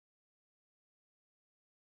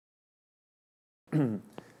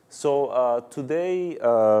So today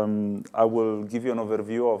I will give you an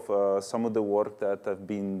overview of some of the work that I've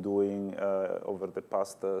been doing over the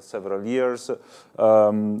past several years,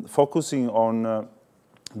 focusing on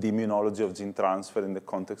the immunology of gene transfer in the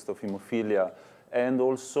context of hemophilia, and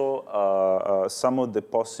also some of the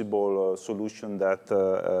possible solutions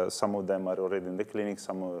that some of them are already in the clinic,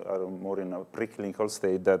 some are more in a preclinical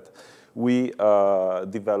state that we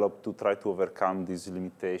developed to try to overcome these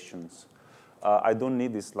limitations. I don't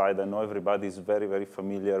need this slide. I know everybody is very, very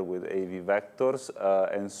familiar with AAV vectors.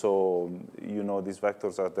 And so, you know, these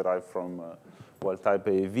vectors are derived from wild-type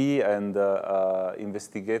AAV. And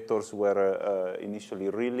investigators were initially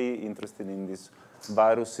really interested in these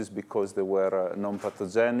viruses because they were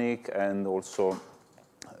non-pathogenic. And also,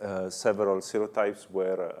 several serotypes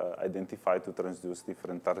were identified to transduce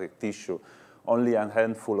different target tissue. Only a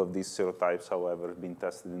handful of these serotypes, however, have been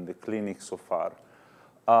tested in the clinic so far.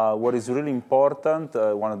 What is really important,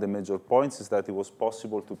 one of the major points, is that it was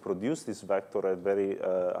possible to produce this vector at very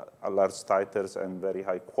large titers and very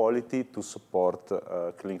high quality to support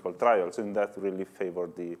clinical trials, and that really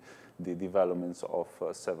favored the developments of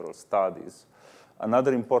several studies.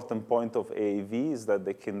 Another important point of AAV is that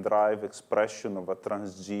they can drive expression of a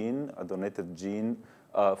transgene, a donated gene,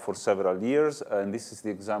 for several years, and this is the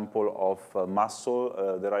example of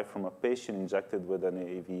muscle derived from a patient injected with an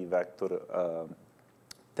AAV vector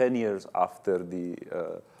 10 years after the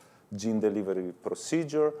gene delivery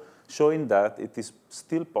procedure, showing that it is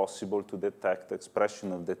still possible to detect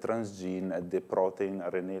expression of the transgene at the protein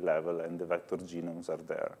RNA level, and the vector genomes are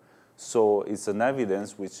there. So it's an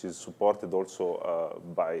evidence which is supported also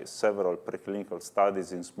by several preclinical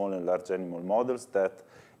studies in small and large animal models that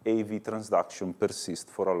AAV transduction persists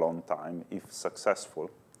for a long time if successful.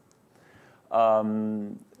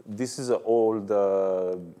 This is an old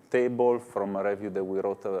table from a review that we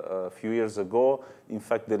wrote a few years ago. In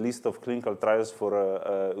fact, the list of clinical trials for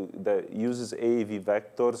that uses AAV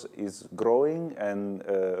vectors is growing, and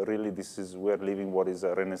really we're living what is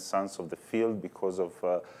a renaissance of the field because of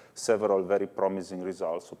several very promising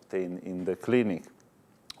results obtained in the clinic,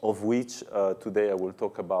 of which today I will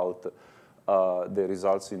talk about the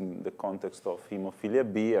results in the context of hemophilia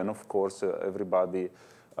B, and of course everybody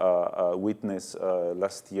witnessed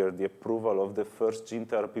last year the approval of the first gene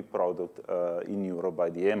therapy product in Europe by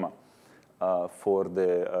the EMA for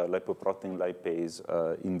the lipoprotein lipase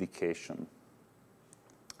indication.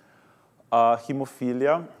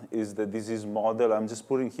 Hemophilia is the disease model. I'm just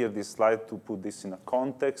putting here this slide to put this in a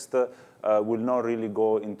context. We'll not really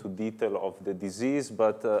go into detail of the disease,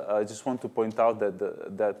 but I just want to point out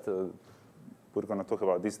that we're going to talk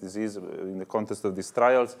about this disease in the context of these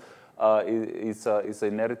trials. It's an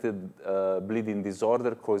inherited bleeding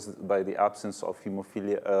disorder caused by the absence of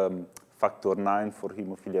hemophilia factor 9 for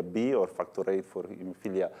hemophilia B or factor 8 for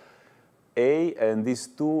hemophilia A. And these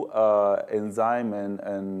two enzyme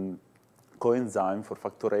and coenzyme for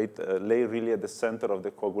factor 8 lay really at the center of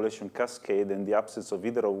the coagulation cascade, and the absence of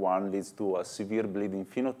either of one leads to a severe bleeding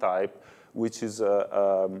phenotype, which is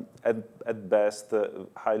at best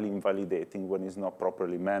highly invalidating when it's not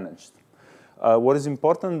properly managed. What is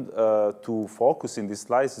important to focus in these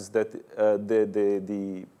slides is that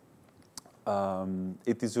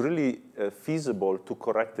it is really feasible to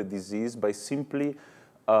correct the disease by simply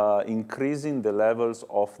increasing the levels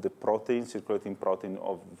of the protein, circulating protein,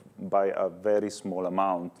 by a very small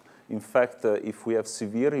amount. In fact, if we have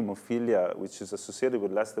severe hemophilia, which is associated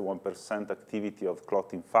with less than 1% activity of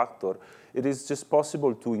clotting factor, it is just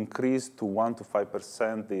possible to increase to 1 to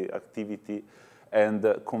 5% the activity and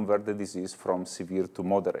convert the disease from severe to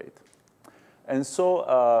moderate. And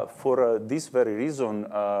so for this very reason,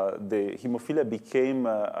 the hemophilia became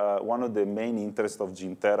one of the main interests of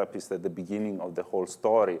gene therapists at the beginning of the whole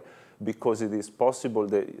story, because it is possible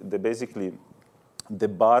that basically the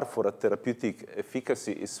bar for a therapeutic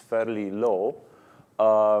efficacy is fairly low.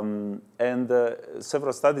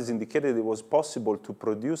 Several studies indicated it was possible to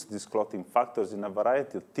produce these clotting factors in a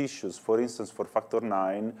variety of tissues. For instance, for factor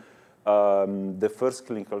 9, the first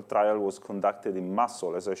clinical trial was conducted in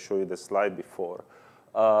muscle, as I showed you the slide before,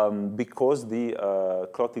 because the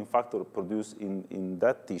clotting factor produced in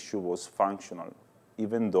that tissue was functional,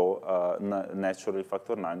 even though naturally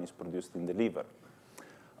factor 9 is produced in the liver.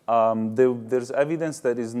 There's evidence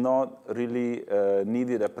that is not really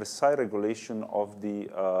needed a precise regulation of the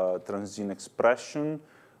transgene expression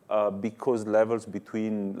because levels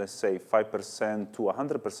between, let's say, 5% to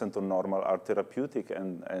 100% of normal are therapeutic,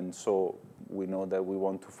 and so we know that we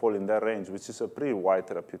want to fall in that range, which is a pretty wide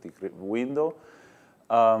therapeutic window.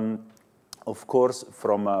 Of course,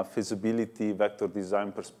 from a feasibility vector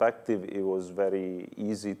design perspective, it was very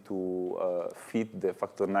easy to fit the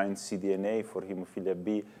factor 9 cDNA for hemophilia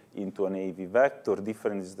B into an AAV vector.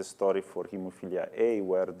 Different is the story for hemophilia A,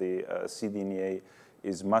 where the cDNA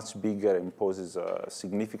is much bigger and poses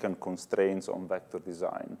significant constraints on vector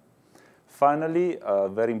design. Finally, a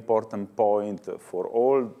very important point for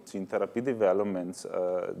all gene therapy developments,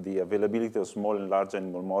 the availability of small and large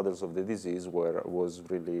animal models of the disease was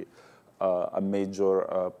really a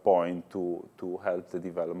major point to help the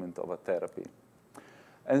development of a therapy.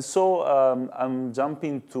 And so I'm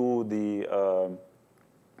jumping to the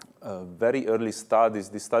very early studies.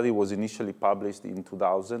 This study was initially published in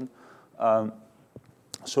 2000,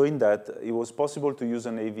 showing that it was possible to use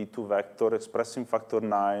an AAV2 vector expressing factor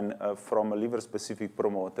 9 from a liver-specific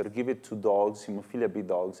promoter, give it to dogs, hemophilia B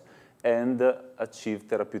dogs, and achieve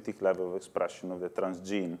therapeutic level of expression of the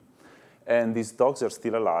transgene. And these dogs are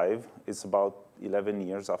still alive. It's about 11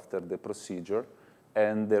 years after the procedure,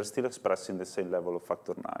 and they're still expressing the same level of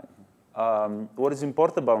factor 9. What is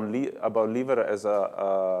important about liver as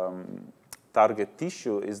a target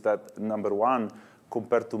tissue is that, number one,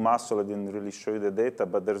 compared to muscle, I didn't really show you the data,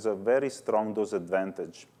 but there's a very strong dose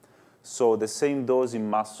advantage. So the same dose in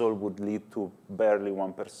muscle would lead to barely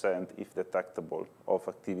 1%, if detectable, of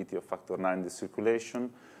activity of factor 9 in the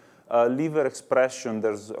circulation. Liver expression,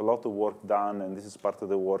 there's a lot of work done, and this is part of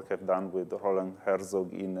the work I've done with Roland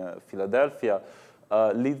Herzog in Philadelphia,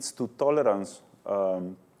 leads to tolerance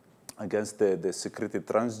against the secreted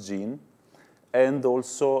transgene. And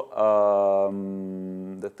also,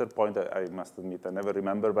 the third point, I must admit, I never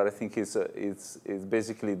remember, but I think it's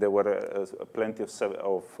basically there were plenty of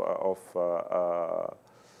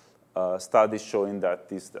studies showing that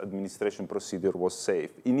this administration procedure was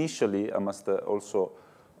safe. Initially, I must also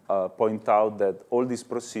point out that all these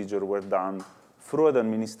procedures were done through an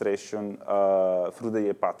administration through the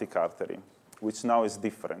hepatic artery, which now is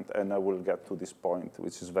different, and I will get to this point,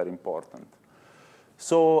 which is very important.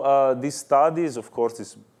 So these studies, of course,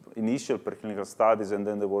 is initial preclinical studies, and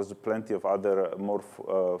then there was plenty of other more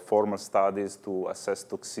formal studies to assess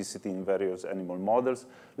toxicity in various animal models,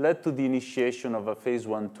 led to the initiation of a phase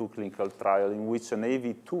 1/2 clinical trial in which an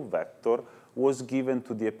AAV2 vector was given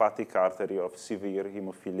to the hepatic artery of severe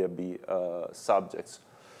hemophilia B subjects.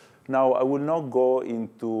 Now, I will not go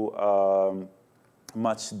into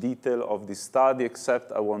much detail of this study,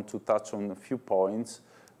 except I want to touch on a few points.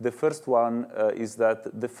 The first one is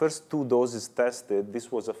that the first 2 doses tested,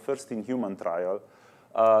 this was a first-in-human trial.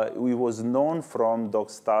 It was known from dog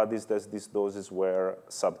studies that these doses were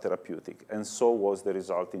subtherapeutic, and so was the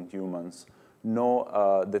result in humans.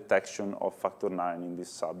 No detection of factor 9 in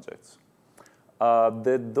these subjects.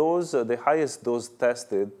 The highest dose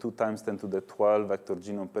tested, 2 × 10^12 vector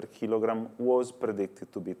genome per kilogram, was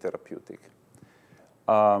predicted to be therapeutic.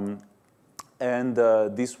 And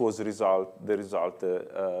this was the result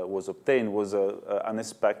was obtained, was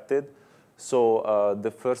unexpected. So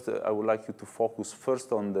I would like you to focus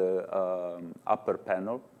first on the upper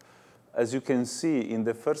panel. As you can see, in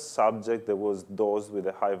the first subject that was dosed with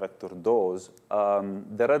a high vector dose,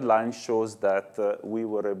 the red line shows that we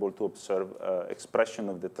were able to observe expression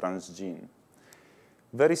of the transgene.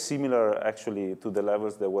 Very similar, actually, to the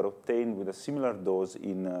levels that were obtained with a similar dose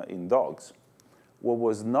in dogs. What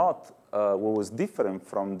was different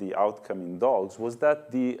from the outcome in dogs was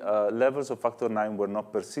that the levels of factor 9 were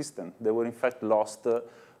not persistent. They were, in fact, lost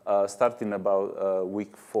starting about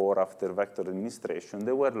week 4 after vector administration.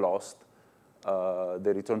 They were lost.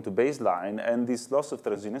 They returned to baseline, and this loss of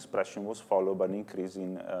transgene expression was followed by an increase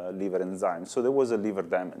in liver enzymes. So there was a liver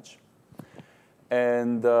damage.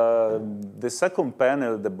 And the second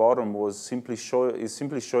panel at the bottom is simply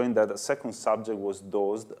showing that a second subject was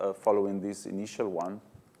dosed following this initial one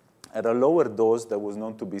at a lower dose that was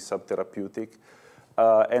known to be subtherapeutic.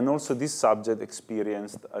 And also this subject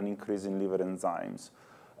experienced an increase in liver enzymes.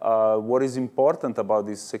 What is important about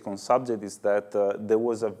this second subject is that there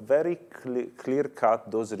was a very clear-cut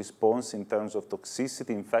dose response in terms of toxicity.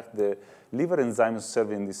 In fact, the liver enzymes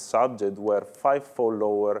observed in this subject were 5-fold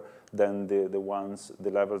lower than the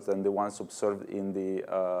levels than the ones observed in the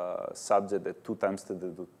subject at 2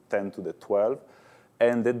 × 10^12.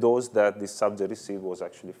 And the dose that this subject received was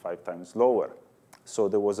actually 5 times lower. So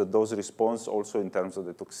there was a dose response also in terms of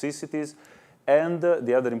the toxicities. And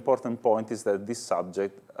the other important point is that this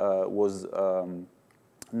subject was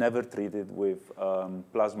never treated with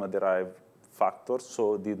plasma-derived factors,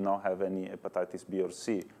 so did not have any hepatitis B or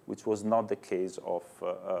C, which was not the case of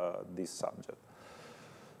this subject.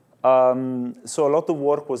 So a lot of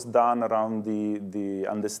work was done around the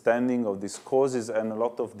understanding of these causes, and a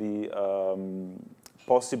lot of the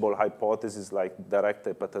possible hypotheses like direct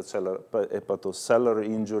hepatocellular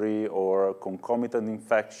injury or concomitant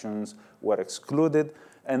infections were excluded,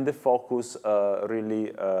 and the focus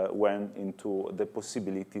really went into the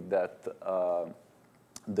possibility that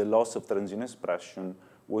the loss of transgene expression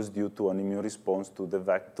was due to an immune response to the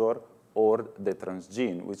vector or the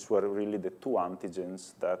transgene, which were really the two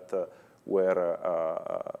antigens that were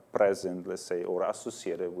present, let's say, or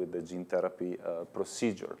associated with the gene therapy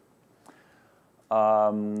procedure.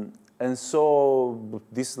 And so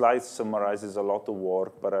this slide summarizes a lot of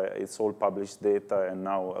work, but it's all published data and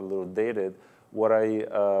now a little dated. What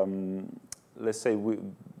let's say,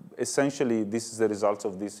 essentially, this is the results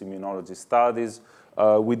of these immunology studies.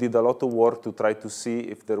 We did a lot of work to try to see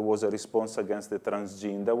if there was a response against the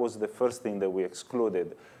transgene. That was the first thing that we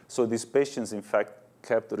excluded. So these patients, in fact,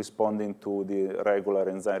 kept responding to the regular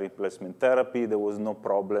enzyme replacement therapy. There was no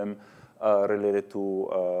problem related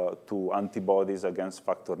to antibodies against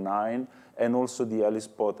factor IX, and also the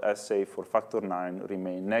ELISpot assay for factor IX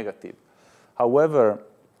remained negative. However,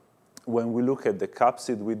 when we look at the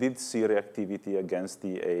capsid, we did see reactivity against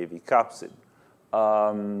the AAV capsid.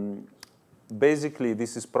 Basically,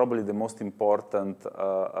 this is probably the most important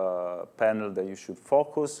panel that you should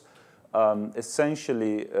focus.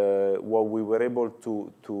 Essentially, what we were able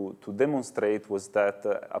to demonstrate was that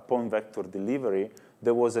upon vector delivery,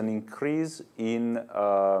 there was an increase in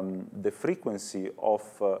the frequency of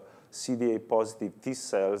CD8-positive T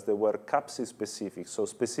cells that were capsid-specific, so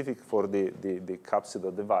specific for the capsid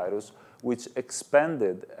of the virus, which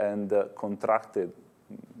expanded and contracted,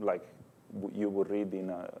 like you would read in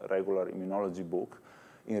a regular immunology book,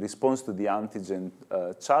 in response to the antigen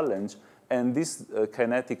challenge. And this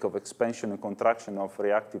kinetic of expansion and contraction of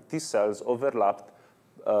reactive T cells overlapped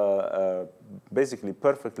basically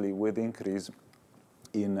perfectly with increase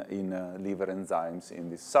in liver enzymes in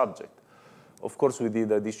this subject. Of course, we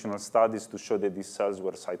did additional studies to show that these cells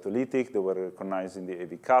were cytolytic, they were recognized in the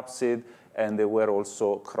AAV capsid, and they were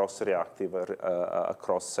also cross-reactive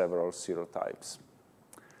across several serotypes.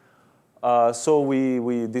 So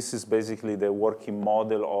this is basically the working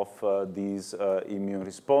model of these immune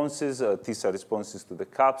responses, T-cell responses to the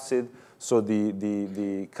capsid. So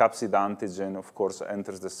the capsid antigen, of course,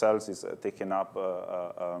 enters the cells, is taken up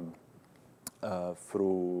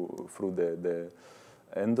through the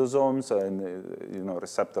endosomes, and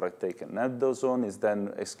receptor taken endosome is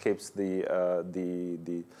then escapes the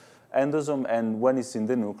endosome, and when it's in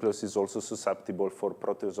the nucleus, is also susceptible for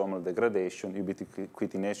proteasomal degradation,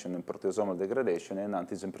 ubiquitination and proteasomal degradation, and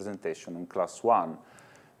antigen presentation in class 1.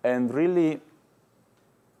 And really,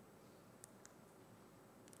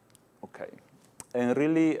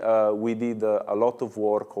 we did a lot of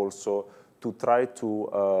work also to try to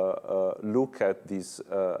look at this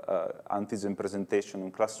antigen presentation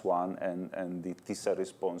in class 1 and the T-cell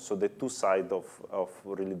response. So the two sides of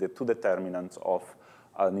really the two determinants of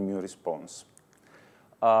an immune response.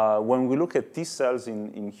 When we look at T cells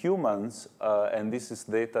in humans, and this is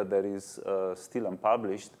data that is still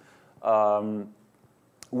unpublished, to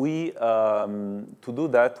do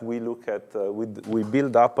that, we look at, we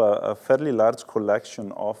build up a fairly large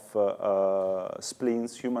collection of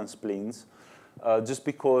spleens, human spleens, just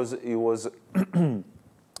because it was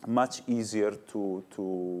much easier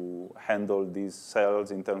to handle these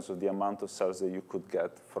cells in terms of the amount of cells that you could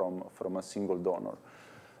get from a single donor.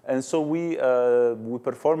 And so we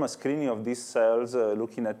perform a screening of these cells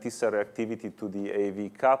looking at T-cell reactivity to the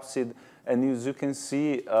AAV capsid. And as you can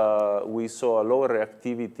see, we saw a lower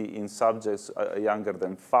reactivity in subjects younger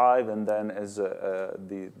than 5. And then as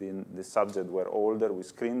the subjects were older, we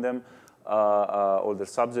screened them. Older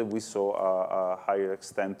subjects, we saw a higher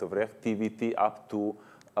extent of reactivity, up to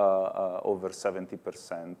over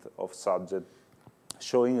 70% of subjects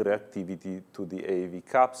showing reactivity to the AAV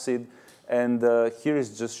capsid. And here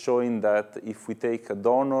is just showing that if we take a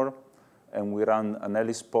donor and we run an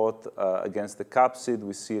ELISpot against the capsid,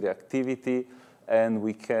 we see reactivity, and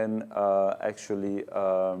we can actually,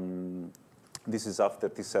 this is after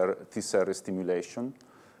T-cell restimulation.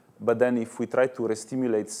 But then if we try to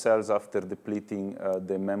restimulate cells after depleting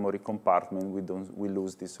the memory compartment, we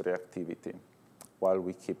lose this reactivity, while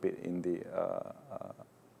we keep it in the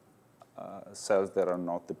cells that are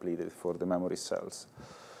not depleted for the memory cells.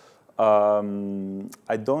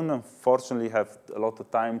 I don't, unfortunately, have a lot of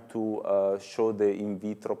time to show the in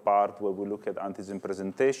vitro part where we look at antigen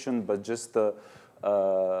presentation, but just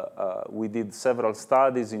we did several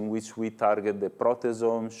studies in which we target the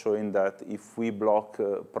proteasome, showing that if we block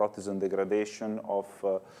proteasome degradation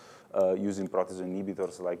of using proteasome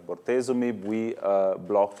inhibitors like bortezomib, we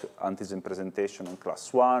block antigen presentation in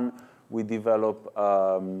class 1. We develop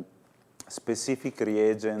specific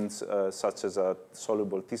reagents such as a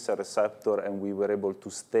soluble T-cell receptor, and we were able to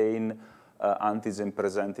stain antigen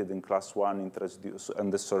presented in class 1 on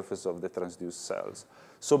the surface of the transduced cells.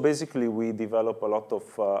 So basically, we develop a lot of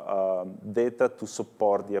data to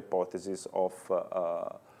support the hypothesis of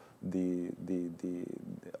the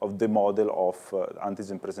model of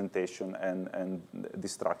antigen presentation and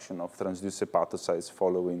destruction of transduced hepatocytes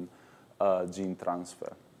following gene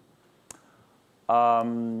transfer.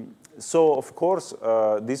 So, of course,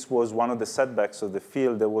 this was one of the setbacks of the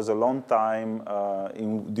field. There was a long time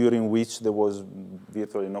during which there was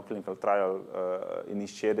virtually no clinical trial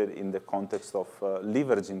initiated in the context of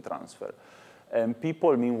liver gene transfer. And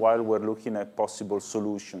people, meanwhile, were looking at possible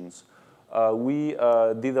solutions. We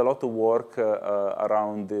did a lot of work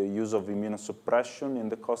around the use of immunosuppression in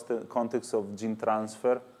the context of gene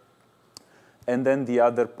transfer. And then the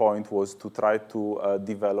other point was to try to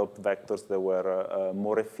develop vectors that were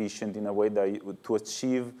more efficient in a way that to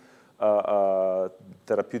achieve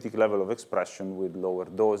therapeutic level of expression with lower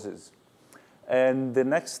doses. And the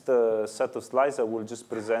next set of slides, I will just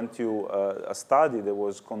present you a study that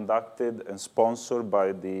was conducted and sponsored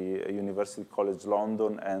by the University College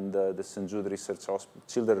London and the St. Jude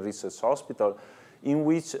Children's Research Hospital, in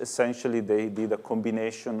which essentially they did a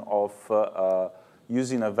combination of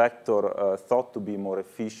using a vector thought to be more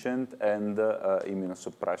efficient and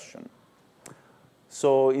immunosuppression.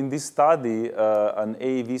 So in this study, an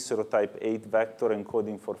AAV serotype 8 vector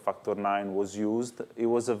encoding for factor 9 was used. It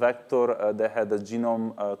was a vector that had a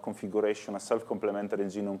genome configuration, a self-complementary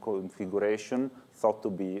genome configuration, thought to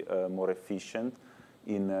be more efficient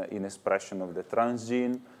in expression of the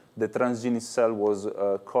transgene. The transgene itself was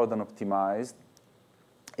codon optimized.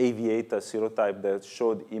 AV8, a serotype that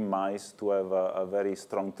showed in mice to have a very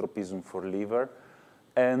strong tropism for liver.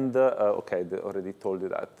 And, okay, I already told you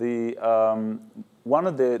that. One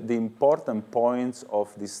of the important points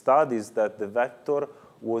of this study is that the vector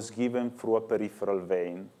was given through a peripheral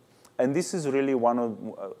vein. And this is really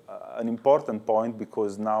an important point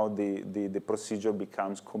because now the procedure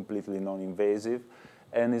becomes completely non-invasive,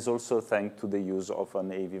 and is also thanks to the use of an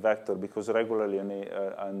AAV vector, because regularly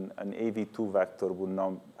an AAV2 vector would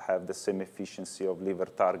not have the same efficiency of liver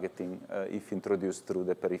targeting if introduced through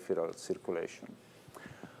the peripheral circulation.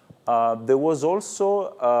 There was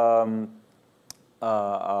also,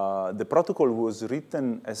 the protocol was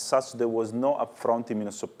written as such there was no upfront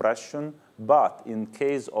immunosuppression, but in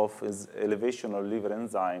case of elevation of liver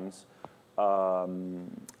enzymes,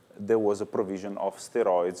 there was a provision of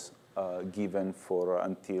steroids given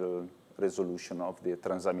until resolution of the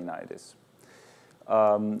transaminitis.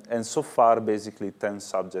 And so far, basically, 10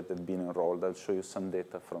 subjects have been enrolled. I'll show you some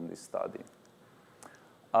data from this study.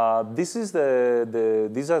 These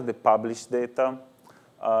are the published data.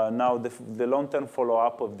 Now, the long-term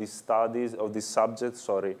follow-up of these studies, of these subjects,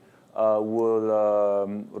 will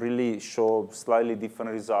really show slightly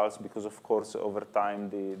different results because, of course, over time,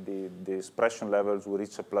 the expression levels will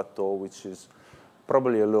reach a plateau, which is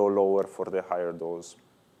probably a little lower for the higher dose.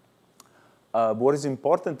 What is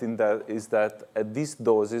important in that is that at these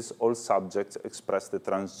doses, all subjects express the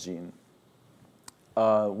transgene.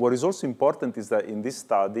 What is also important is that in this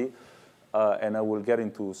study, and I will get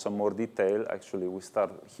into some more detail, actually we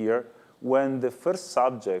start here, when the first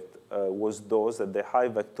subject was dosed at the high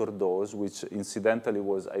vector dose, which incidentally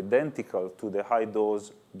was identical to the high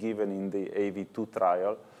dose given in the AAV2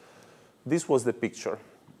 trial, this was the picture.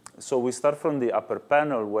 So we start from the upper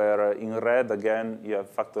panel where in red, again, you have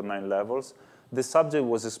factor 9 levels. The subject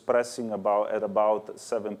was expressing at about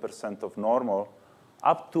 7% of normal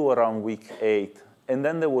up to around week 8. And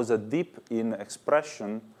then there was a dip in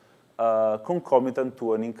expression concomitant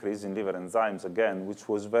to an increase in liver enzymes, again, which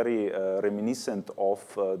was very reminiscent of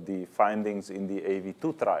the findings in the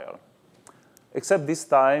AAV2 trial. Except this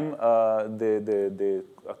time, a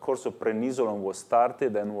course of prednisolone was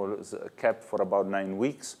started and was kept for about 9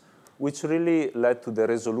 weeks, which really led to the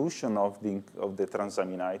resolution of the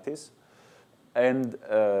transaminitis. And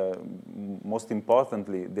most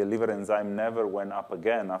importantly, the liver enzyme never went up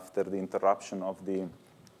again after the interruption of the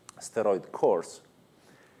steroid course.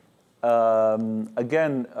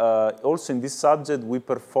 Again, also in this subject, we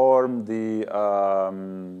performed the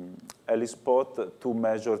ELISpot to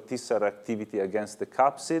measure T-cell activity against the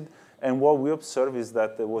capsid. And what we observed is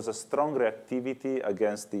that there was a strong reactivity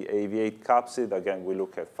against the AAV8 capsid. Again, we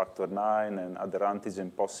look at factor 9 and other antigen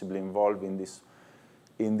possibly involved in this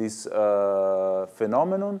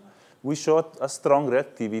phenomenon. We showed a strong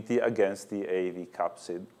reactivity against the AAV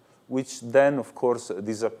capsid, which then, of course,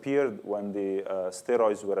 disappeared when the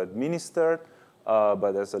steroids were administered.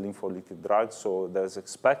 but as a lympholytic drug, so that's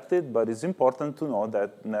expected, but it's important to know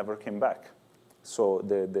that never came back. So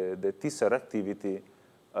the T-cell activity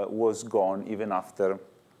was gone even after,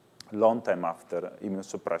 long time after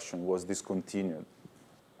immunosuppression was discontinued.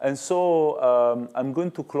 And so I'm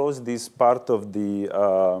going to close this part of the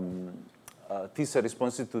T-cell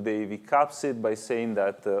responses to the AAV capsid by saying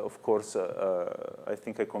that, of course, I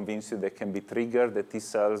think I convinced you they can be triggered, the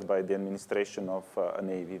T-cells, by the administration of an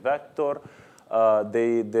AAV vector.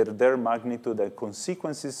 Their magnitude and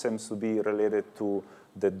consequences seems to be related to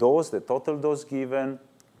the dose, the total dose given.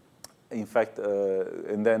 In fact,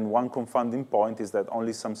 and then one confounding point is that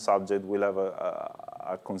only some subject will have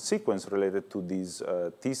a consequence related to these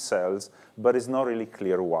T cells, but it's not really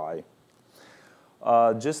clear why.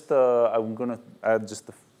 I'm going to add just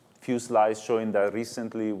a few slides showing that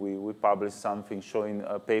recently we published something showing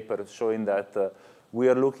a paper showing that we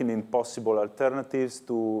are looking in possible alternatives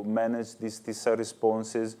to manage these T cell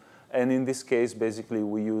responses. And in this case, basically,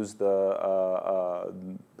 we used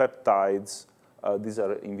peptides. These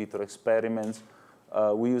are in vitro experiments.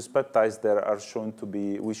 We use peptides that are shown to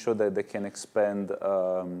be, we show that they can expand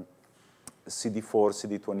CD4,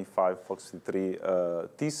 CD25, FOXP3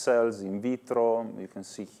 T cells in vitro. You can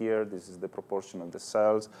see here, this is the proportion of the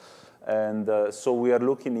cells. And so we are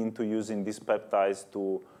looking into using these peptides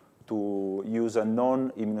to use a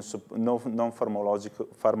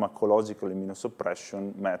non-pharmacological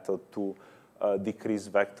immunosuppression method to decrease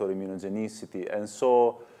vector immunogenicity. And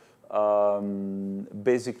so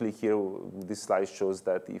basically here, this slide shows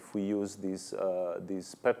that if we use these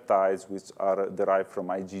peptides, which are derived from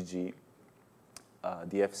IgG,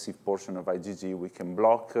 the Fc portion of IgG, we can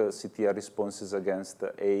block CTR responses against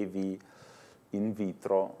AAV in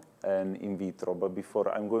vitro and in vitro. But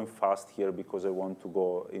before, I'm going fast here because I want to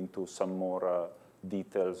go into some more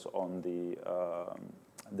details on the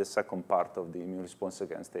second part of the immune response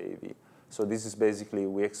against AAV. So this is basically,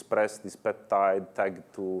 we express this peptide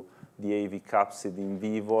tagged to the AAV capsid in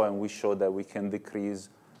vivo, and we show that we can decrease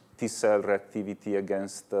T-cell reactivity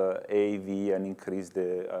against AAV and increase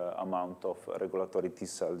the amount of regulatory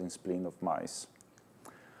T-cells in spleen of mice.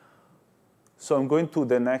 So I'm going to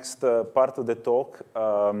the next part of the talk.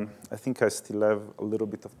 I think I still have a little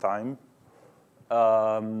bit of time.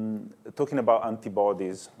 Talking about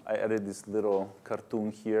antibodies, I added this little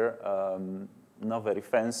cartoon here. Not very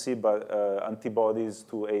fancy, but antibodies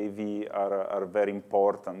to AAV are very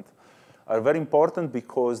important. Are very important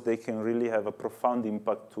because they can really have a profound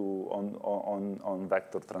impact on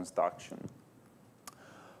vector transduction.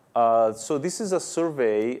 So this is a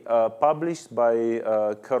survey published by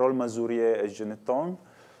Carole Mazurier et Genethon,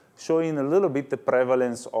 showing a little bit the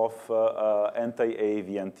prevalence of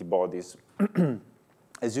anti-AAV antibodies.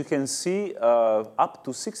 As you can see, up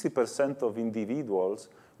to 60% of individuals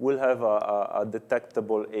will have a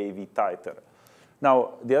detectable AAV titer.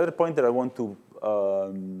 Now, the other point that I want to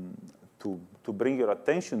bring your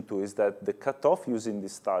attention to is that the cutoff used in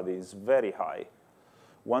this study is very high.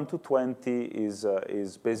 1 to 20 is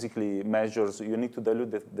basically measures, you need to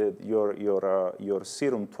dilute your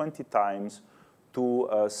serum 20 times to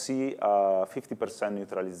see 50%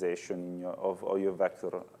 neutralization of your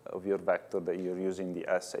vector that you're using in the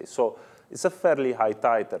assay. So it's a fairly high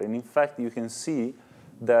titer. And in fact, you can see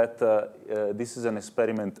that this is an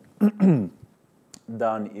experiment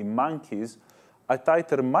done in monkeys. A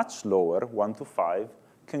titer much lower, 1 to 5,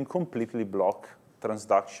 can completely block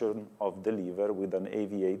transduction of the liver with an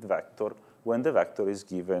AAV8 vector when the vector is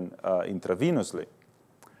given intravenously.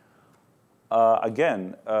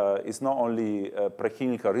 Again, it's not only a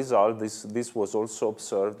preclinical result. This was also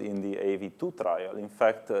observed in the AAV2 trial. In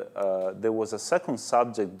fact, there was a second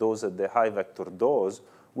subject dosed at the high vector dose,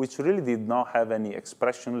 which really did not have any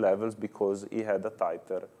expression levels because he had a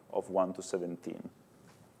titer of 1 to 17.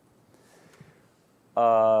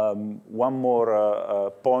 One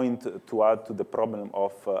more point to add to the problem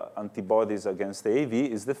of antibodies against AAV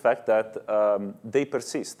is the fact that they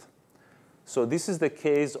persist. So this is the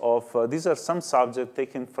case of, these are some subjects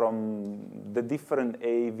taken from the different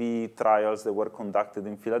AAV trials that were conducted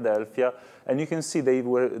in Philadelphia. And you can see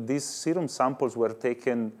these serum samples were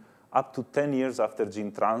taken up to 10 years after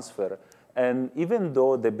gene transfer. And even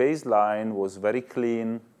though the baseline was very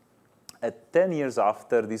clean, at 10 years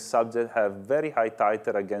after, this subject had very high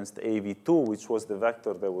titer against AAV2, which was the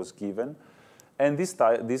vector that was given. And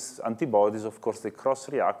these antibodies, of course, they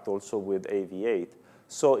cross-react also with AAV8.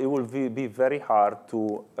 So it will be very hard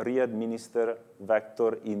to re-administer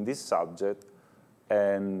vector in this subject.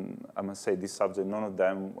 And I must say, this subject, none of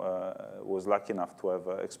them was lucky enough to have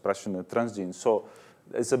expression of transgene. So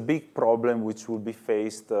it's a big problem which will be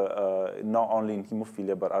faced not only in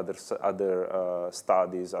hemophilia, but other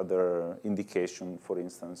studies, other indication, for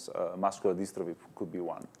instance, muscular dystrophy could be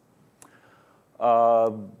one.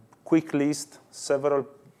 Quick list, several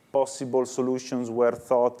possible solutions were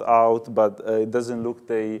thought out, but it doesn't look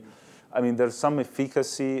I mean, there's some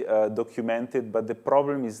efficacy documented, but the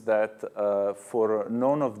problem is that for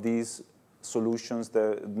none of these solutions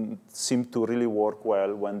that seem to really work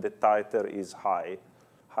well when the titer is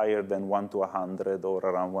higher than 1 to 100 or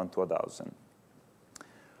around 1 to 1,000.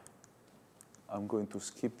 I'm going to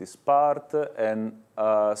skip this part. And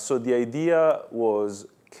so the idea was,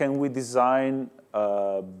 can we design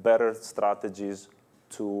better strategies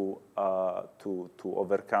to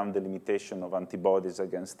overcome the limitation of antibodies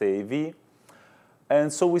against AAV?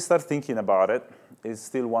 And so we start thinking about it. It's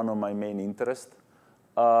still one of my main interests.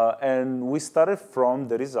 And we started from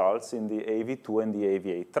the results in the AAV2 and the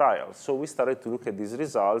AAV8 trials. So we started to look at these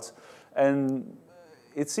results. And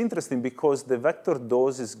it's interesting because the vector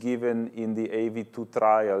doses given in the AAV2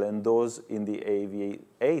 trial and those in the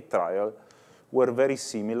AAV8 trial were very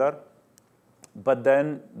similar. But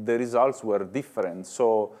then the results were different.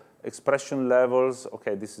 So expression levels,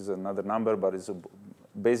 OK, this is another number, but it's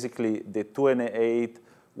basically the 2 and the 8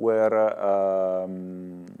 were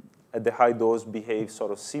at the high dose behave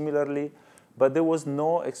sort of similarly, but there was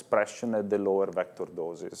no expression at the lower vector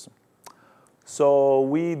doses. So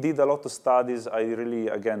we did a lot of studies. I really,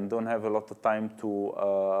 again, don't have a lot of time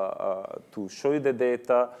to show you the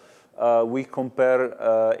data. We compare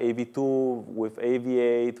AV2 with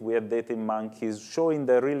AV8. We had data in monkeys showing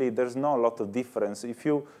that really there's not a lot of difference. If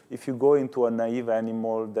you go into a naive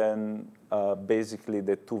animal, then basically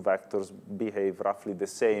the two vectors behave roughly the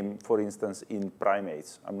same, for instance, in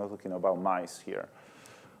primates. I'm not talking about mice here.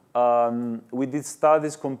 We did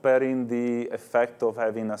studies comparing the effect of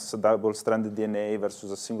having a double-stranded DNA versus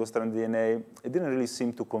a single-stranded DNA. It didn't really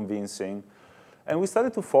seem too convincing. And we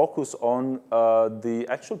started to focus on the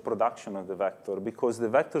actual production of the vector, because the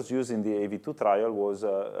vectors used in the AV2 trial was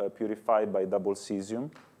purified by double cesium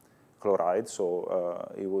chloride.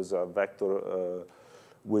 So it was a vector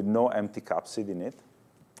with no empty capsid in it.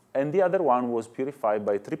 And the other one was purified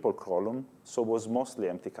by triple column, so was mostly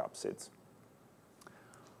empty capsids.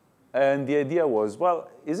 And the idea was, well,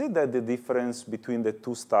 is it that the difference between the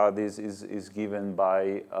two studies is given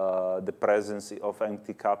by the presence of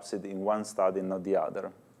empty capsid in one study and not the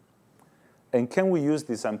other? And can we use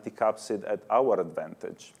this empty capsid at our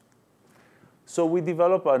advantage? So we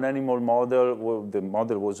developed an animal model. Well, the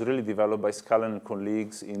model was really developed by Scanlon and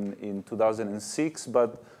colleagues in 2006.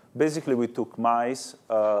 But basically, we took mice,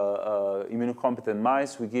 immunocompetent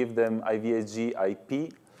mice. We gave them IVIG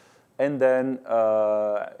IP. And then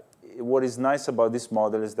what is nice about this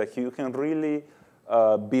model is that you can really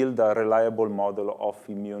build a reliable model of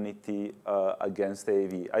immunity against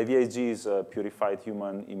AAV. IVIG is a purified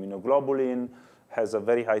human immunoglobulin, has a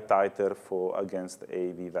very high titer against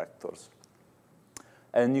AAV vectors.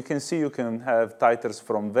 And you can see you can have titers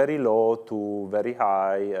from very low to very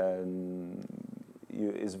high, and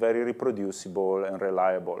it's very reproducible and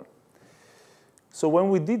reliable. So when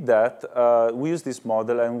we did that, we used this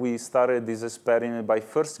model, and we started this experiment by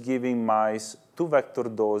first giving mice 2 vector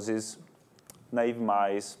doses, naive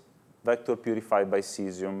mice, vector purified by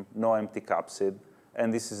cesium, no empty capsid,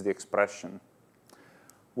 and this is the expression.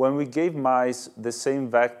 When we gave mice the same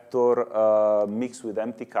vector mixed with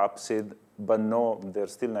empty capsid, but no, they're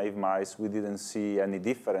still naive mice, we didn't see any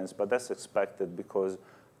difference, but that's expected because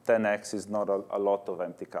 10x is not a lot of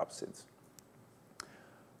empty capsids.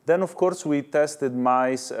 Then, of course, we tested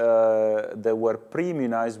mice that were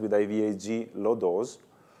pre-immunized with IVIG low dose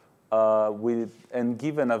and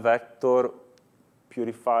given a vector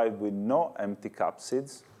purified with no empty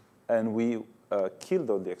capsids, and we killed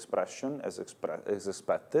all the expression as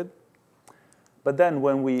expected. But then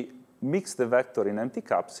when we mixed the vector in empty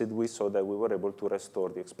capsid, we saw that we were able to restore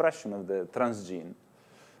the expression of the transgene.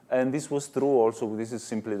 And this was true also. This is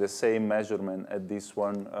simply the same measurement at this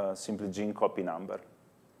one, simply gene copy number.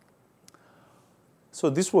 So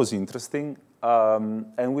this was interesting,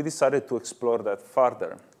 and we decided to explore that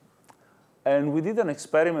further. And we did an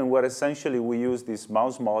experiment where essentially we used this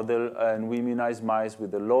mouse model, and we immunized mice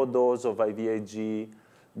with a low dose of IVIG.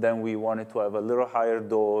 Then we wanted to have a little higher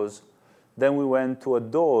dose. Then we went to a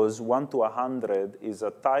dose, 1 to 100 is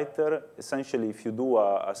a titer. Essentially, if you do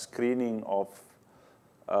a screening of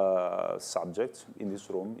subjects in this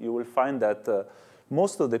room, you will find that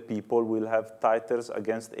most of the people will have titers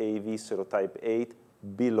against AAV serotype 8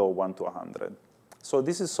 below 1 to 100. So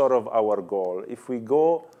this is sort of our goal. If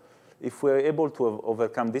we're able to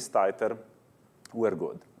overcome this titer, we're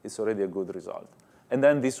good. It's already a good result. And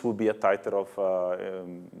then this would be a titer of,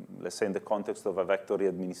 let's say, in the context of a vector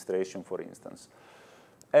administration, for instance.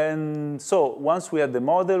 And so once we had the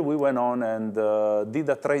model, we went on and did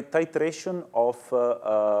a titration of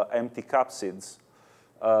empty capsids.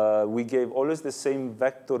 We gave always the same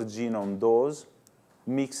vector genome dose,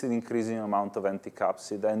 mixed in increasing amount of empty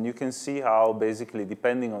capsid. And you can see how basically,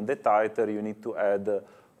 depending on the titer, you need to add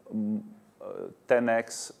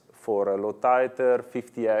 10x for a low titer,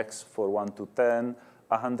 50x for 1 to 10,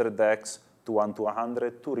 100x to 1 to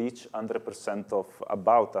 100 to reach 100% of,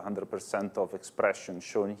 about 100% of expression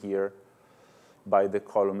shown here by the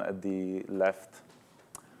column at the left.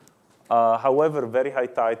 However, very high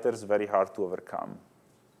titers, very hard to overcome.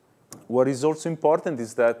 What is also important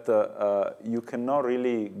is that you cannot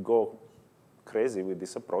really go crazy with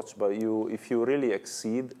this approach, but if you really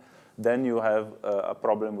exceed, then you have a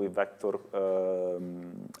problem with vector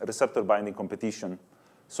receptor binding competition.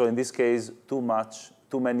 So in this case, too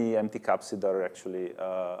many empty capsids are actually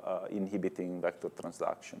inhibiting vector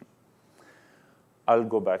transduction. I'll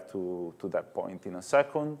go back to that point in a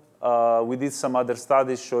second. We did some other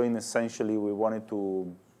studies showing essentially we wanted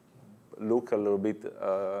to look a little bit,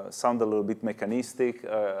 sound a little bit mechanistic.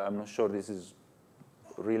 I'm not sure this is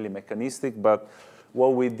really mechanistic, but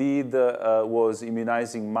what we did was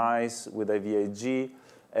immunizing mice with IVIG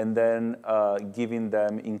and then giving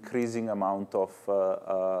them increasing amount of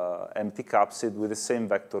empty capsid with the same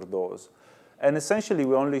vector dose. And essentially,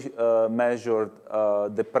 we only measured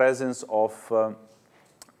the presence of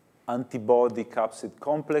antibody capsid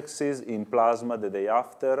complexes in plasma the day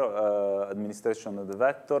after administration of the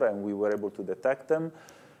vector, and we were able to detect them.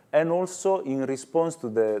 And also, in response to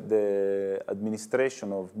the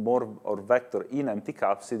administration of more or vector in empty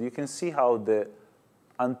capsid, you can see how the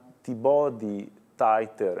antibody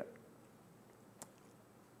titer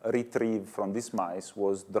retrieved from these mice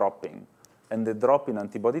was dropping. And the drop in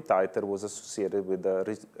antibody titer was associated with the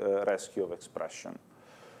rescue of expression.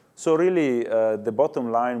 So really, the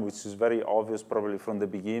bottom line, which is very obvious probably from the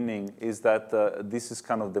beginning, is that this is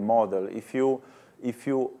kind of the model. If you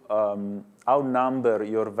outnumber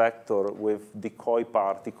your vector with decoy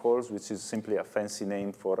particles, which is simply a fancy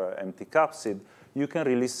name for empty capsid, you can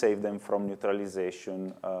really save them from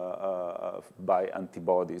neutralization by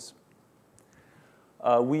antibodies.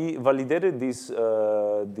 We validated this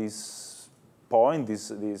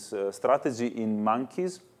strategy in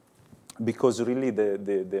monkeys, because really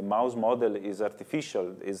the mouse model is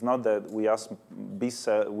artificial. It's not that we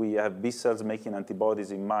have B cells making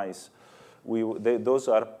antibodies in mice. Those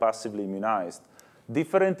are passively immunized.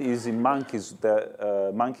 Different is in monkeys.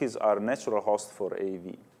 Monkeys are natural hosts for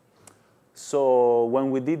AAV. So when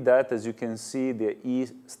we did that, as you can see, the E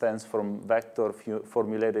stands for vector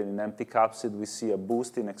formulated in empty capsid. We see a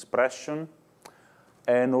boost in expression.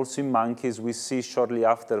 And also in monkeys, we see shortly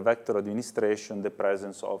after vector administration the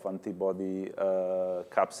presence of antibody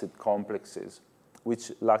capsid complexes,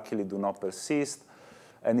 which luckily do not persist.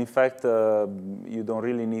 And in fact, you don't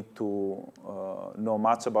really need to know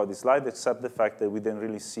much about this slide, except the fact that we didn't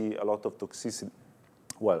really see a lot of toxicity.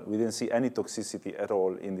 Well, we didn't see any toxicity at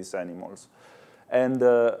all in these animals. And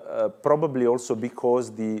probably also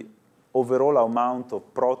because the overall amount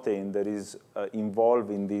of protein that is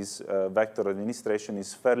involved in this vector administration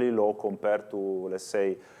is fairly low compared to, let's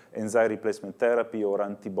say, enzyme replacement therapy or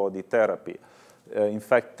antibody therapy. In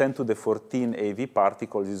fact, 10 to the 14 AAV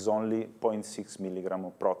particles is only 0.6 milligram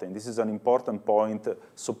of protein. This is an important point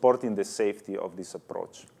supporting the safety of this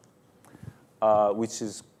approach, which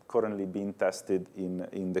is currently being tested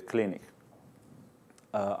in the clinic.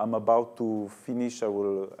 I'm about to finish. I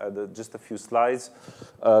will add just a few slides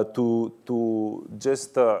to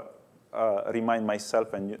just remind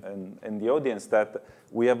myself and the audience that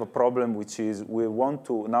we have a problem, which is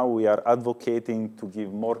now we are advocating to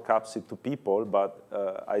give more capsid to people, but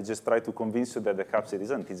I just try to convince you that the capsid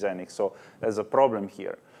is antigenic, so there's a problem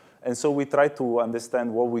here. And so we try to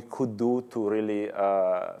understand what we could do to really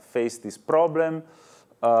face this problem.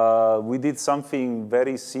 We did something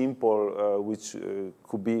very simple, which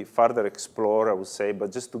could be further explored, I would say,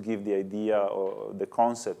 but just to give the idea or the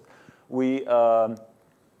concept. We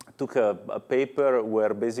took a paper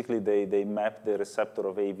where basically they mapped the receptor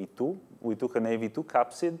of AAV2. We took an AAV2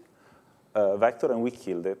 capsid vector and we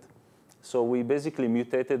killed it. So we basically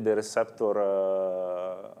mutated the receptor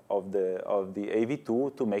of the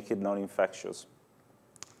AAV2 to make it non-infectious.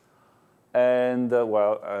 And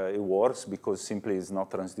well, it works because simply it's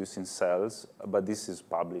not transducing cells, but this is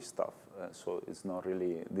published stuff. So it's not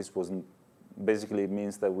really, this wasn't, basically it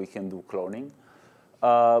means that we can do cloning.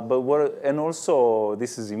 And also,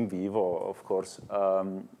 this is in vivo, of course.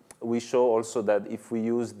 We show also that if we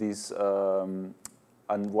use this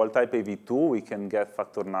wild-type AV2, we can get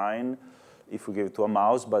factor 9 if we give it to a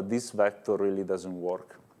mouse, but this vector really doesn't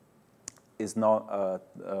work. It's not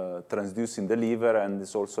transduced in the liver, and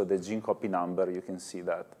it's also the gene copy number. You can see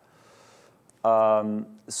that.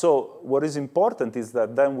 So what is important is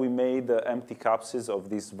that then we made empty capsids of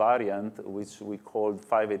this variant, which we called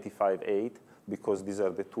 585-8, because these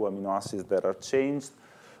are the 2 amino acids that are changed.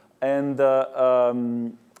 And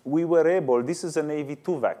we were able, this is an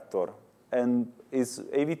AV2 vector, and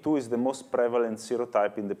AV2 is the most prevalent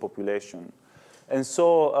serotype in the population. And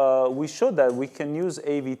so we showed that we can use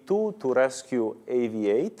AV2 to rescue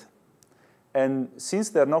AV8. And since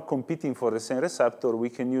they're not competing for the same receptor, we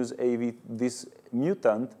can use this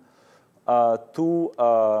mutant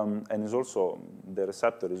and is also, the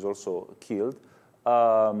receptor is also killed.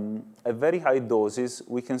 At very high doses,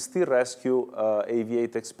 we can still rescue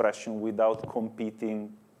AV8 expression without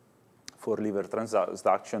competing for liver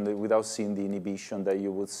transduction, without seeing the inhibition that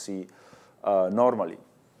you would see normally.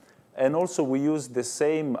 And also, we used the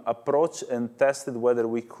same approach and tested whether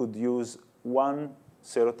we could use one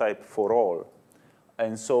serotype for all.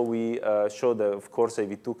 And so we showed that, of course,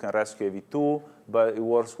 AV2 can rescue AV2, but it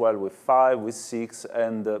works well with 5, with 6,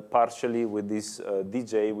 and partially with this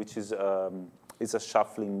DJ, which is a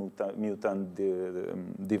shuffling mutant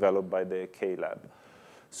developed by the K lab.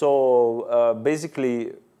 So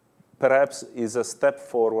basically, perhaps is a step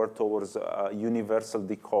forward towards a universal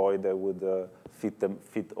decoy that would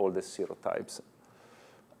fit all the serotypes.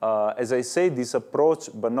 As I say, this approach,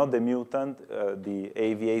 but not the mutant, the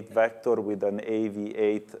AV8 vector with an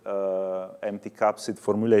AV8 empty capsid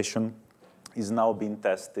formulation, is now being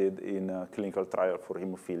tested in a clinical trial for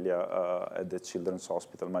hemophilia at the Children's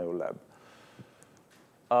Hospital Mayo Lab.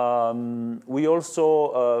 We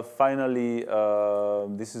also finally,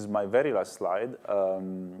 this is my very last slide,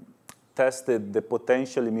 tested the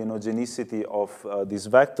potential immunogenicity of this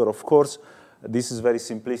vector. Of course, this is very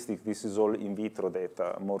simplistic. This is all in vitro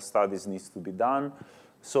data. More studies need to be done.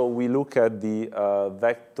 So we look at the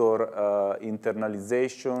vector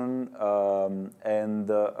internalization and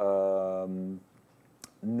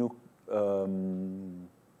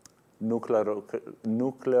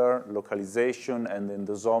nuclear localization and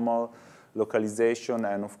endosomal localization.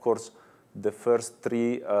 And of course, the first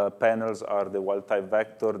 3 panels are the wild-type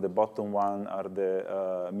vector. The bottom one are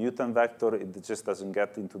the mutant vector. It just doesn't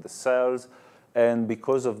get into the cells. And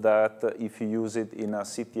because of that, if you use it in a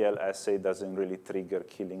CTL assay, it doesn't really trigger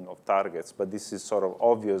killing of targets. But this is sort of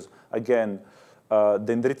obvious. Again,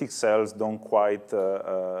 dendritic cells don't quite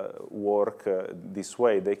work this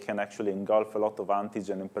way. They can actually engulf a lot of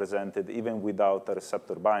antigen and present it even without a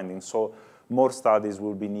receptor binding. So more studies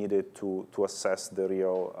will be needed to assess the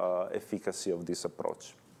real efficacy of this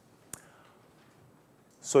approach.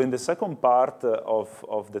 So in the second part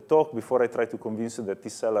of the talk, before I try to convince you that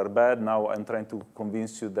T-cells are bad, now I'm trying to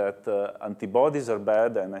convince you that antibodies are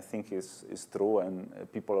bad, and I think it's true, and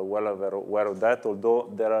people are well aware of that,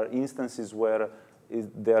 although there are instances where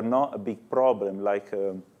they're not a big problem, like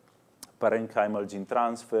parenchymal gene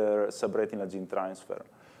transfer, subretinal gene transfer.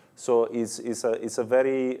 So it's a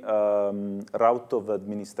very route of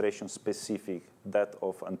administration specific, that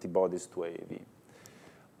of antibodies to AAV.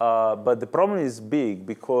 But the problem is big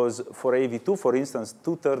because for AV2, for instance,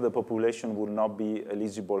 2/3 of the population will not be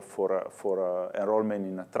eligible for enrollment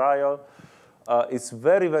in a trial. It's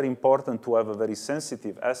very, very important to have a very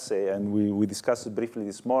sensitive assay, and we discussed it briefly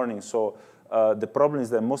this morning. So the problem is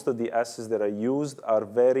that most of the assays that are used are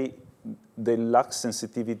they lack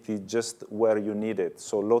sensitivity just where you need it.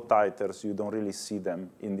 So low titers, you don't really see them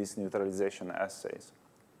in these neutralization assays.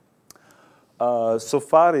 So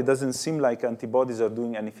far, it doesn't seem like antibodies are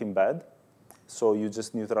doing anything bad. So you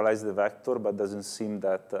just neutralize the vector, but doesn't seem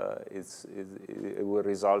that it will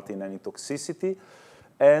result in any toxicity.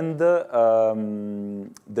 And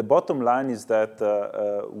the bottom line is that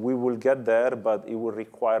we will get there, but it will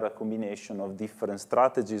require a combination of different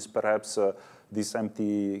strategies, perhaps these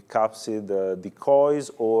empty capsid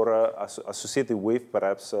decoys, or associated with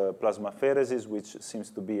perhaps plasmapheresis, which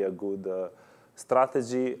seems to be a good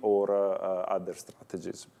strategy, or other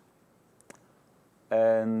strategies.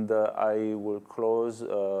 And I will close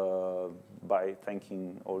by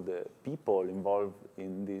thanking all the people involved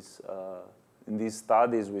in these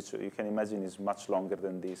studies, which you can imagine is much longer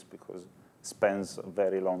than this because it spends a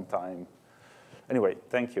very long time. Anyway,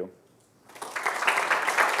 thank you.